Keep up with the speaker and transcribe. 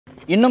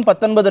இன்னும்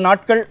 19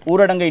 நாட்கள்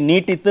ஊரடங்கை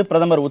நீட்டித்து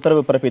பிரதமர்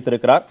உத்தரவு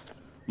பிறப்பித்திருக்கிறார்.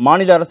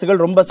 மாநில அரசுகள்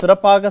ரொம்ப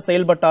சிறப்பாக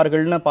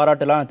செயல்பட்டார்கள்னு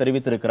பாராட்டலாம்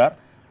தெரிவித்திருக்கிறார்.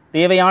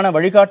 தேவையான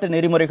வழிகாட்டு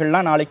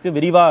நெறிமுறைகள்லாம் நாளைக்கு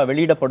விரிவா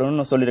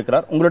வெளியிடப்படும்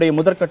சொல்லியிருக்கிறார். உங்களுடைய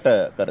முதற்கட்ட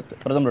கருத்து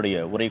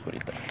பிரதமருடைய உரை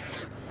குறித்து.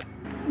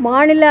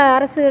 மாநில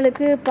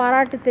அரசுகளுக்கு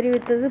பாராட்டு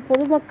தெரிவித்தது.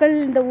 பொதுமக்கள்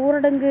இந்த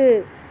ஊரடங்கு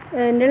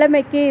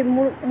நிலைமைக்கு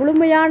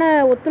முழுமையான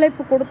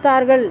ஒத்துழைப்பு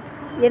கொடுத்தார்கள்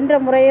என்ற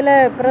முறையில்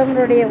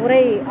பிரதமருடைய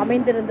உரை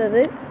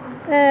அமைந்திருந்தது.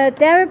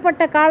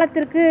 தேவைப்பட்ட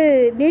காலத்திற்கு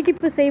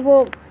நீட்டிப்பு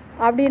செய்வோம்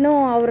அப்படின்னும்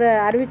அவர்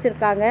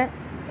அறிவிச்சிருக்காங்க.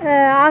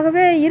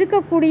 ஆகவே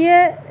இருக்கக்கூடிய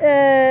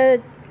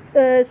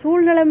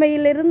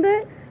சூழ்நிலைமையிலிருந்து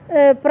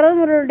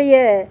பிரதமருடைய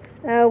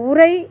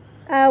உரை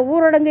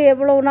ஊரடங்கு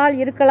எவ்வளவு நாள்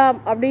இருக்கலாம்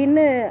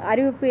அப்படின்னு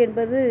அறிவிப்பு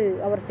என்பது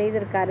அவர்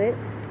செய்திருக்காரு.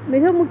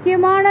 மிக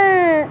முக்கியமான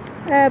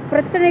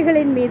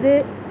பிரச்சனைகளின் மீது,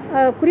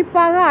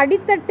 குறிப்பாக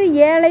அடித்தட்டு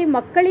ஏழை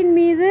மக்களின்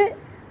மீது,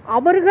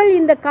 அவர்கள்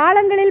இந்த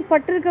காலங்களில்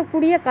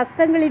பட்டிருக்கக்கூடிய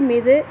கஷ்டங்களின்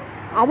மீது,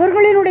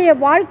 அவர்களினுடைய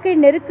வாழ்க்கை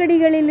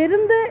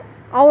நெருக்கடிகளிலிருந்து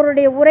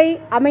அவருடைய உரை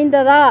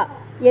அமைந்ததா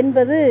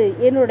என்பது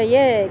என்னுடைய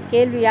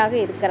கேள்வியாக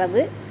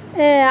இருக்கிறது.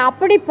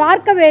 அப்படி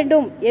பார்க்க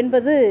வேண்டும்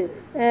என்பது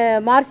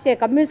மார்க்சிய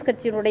கம்யூனிஸ்ட்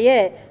கட்சியினுடைய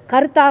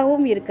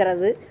கருத்தாகவும்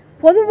இருக்கிறது.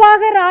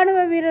 பொதுவாக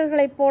இராணுவ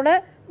வீரர்களைப் போல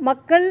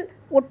மக்கள்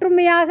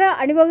ஒற்றுமையாக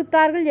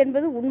அணிவகுத்தார்கள்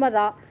என்பது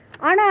உண்மைதான்.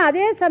 ஆனால்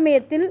அதே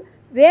சமயத்தில்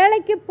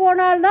வேலைக்கு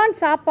போனால்தான்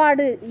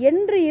சாப்பாடு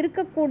என்று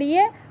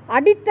இருக்கக்கூடிய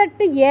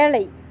அடித்தட்டு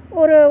ஏழை,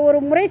 ஒரு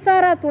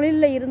முறைசாரா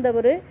தொழிலில்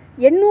இருந்தவர்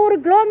 800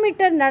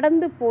 கிலோமீட்டர்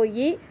நடந்து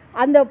போய்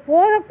அந்த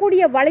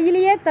போகக்கூடிய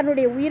வழியிலேயே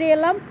தன்னுடைய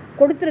உயிரையெல்லாம்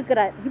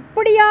கொடுத்திருக்கிறார்.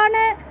 இப்படியான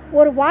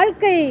ஒரு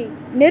வாழ்க்கை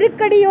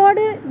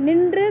நெருக்கடியோடு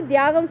நின்று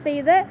தியாகம்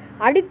செய்த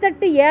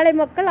அடித்தட்டு ஏழை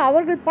மக்கள்,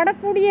 அவர்கள்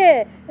படக்கூடிய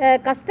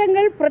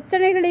கஷ்டங்கள்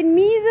பிரச்சனைகளின்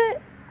மீது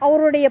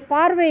அவருடைய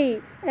பார்வை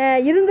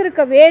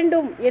இருந்திருக்க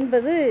வேண்டும்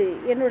என்பது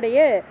என்னுடைய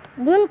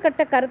முதல்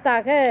கட்ட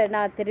கருத்தாக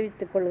நான்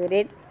தெரிவித்துக்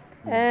கொள்கிறேன்.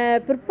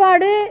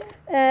 பிற்பாடு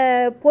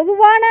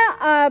பொதுவான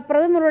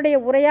பிரதமருடைய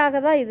உரையாக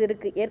தான் இது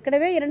இருக்குது.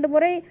 ஏற்கனவே 2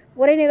 முறை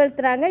உரை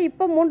நிகழ்த்துறாங்க,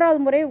 இப்போ 3வது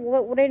முறை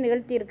உரை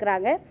நிகழ்த்தி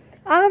இருக்கிறாங்க.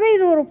 ஆகவே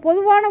இது ஒரு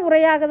பொதுவான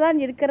உரையாக தான்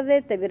இருக்கிறதே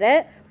தவிர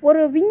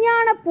ஒரு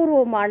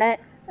விஞ்ஞானபூர்வமான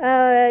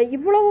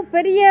இவ்வளவு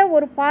பெரிய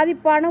ஒரு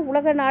பாதிப்பான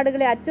உலக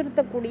நாடுகளை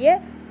அச்சுறுத்தக்கூடிய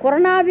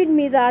கொரோனாவின்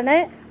மீதான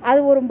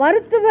அது ஒரு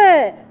மருத்துவ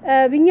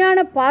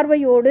விஞ்ஞான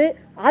பார்வையோடு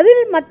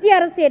அதில் மத்திய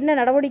அரசு என்ன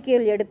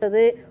நடவடிக்கைகள்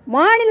எடுத்தது,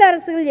 மாநில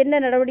அரசுகள் என்ன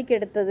நடவடிக்கை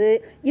எடுத்தது,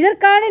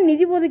 இதற்கான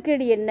நிதி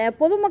ஒதுக்கீடு என்ன,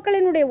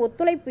 பொதுமக்களினுடைய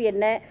ஒத்துழைப்பு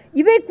என்ன,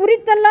 இவை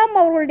குறித்தெல்லாம்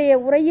அவர்களுடைய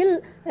உரையில்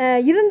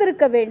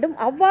இருந்திருக்க வேண்டும்.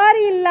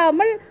 அவ்வாறு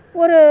இல்லாமல்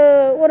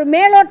ஒரு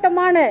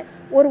மேலோட்டமான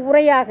ஒரு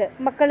உரையாக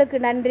மக்களுக்கு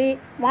நன்றி,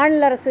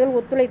 மாநில அரசுகள்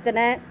ஒத்துழைத்தன,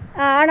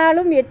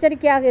 ஆனாலும்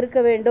எச்சரிக்கையாக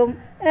இருக்க வேண்டும்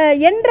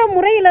என்ற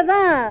முறையில்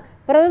தான்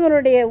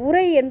பிரதமருடைய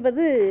உரை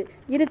என்பது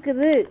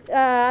இருக்குது.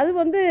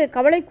 அது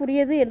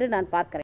கவலைக்குரியது என்று நான் பார்க்கிறேன்.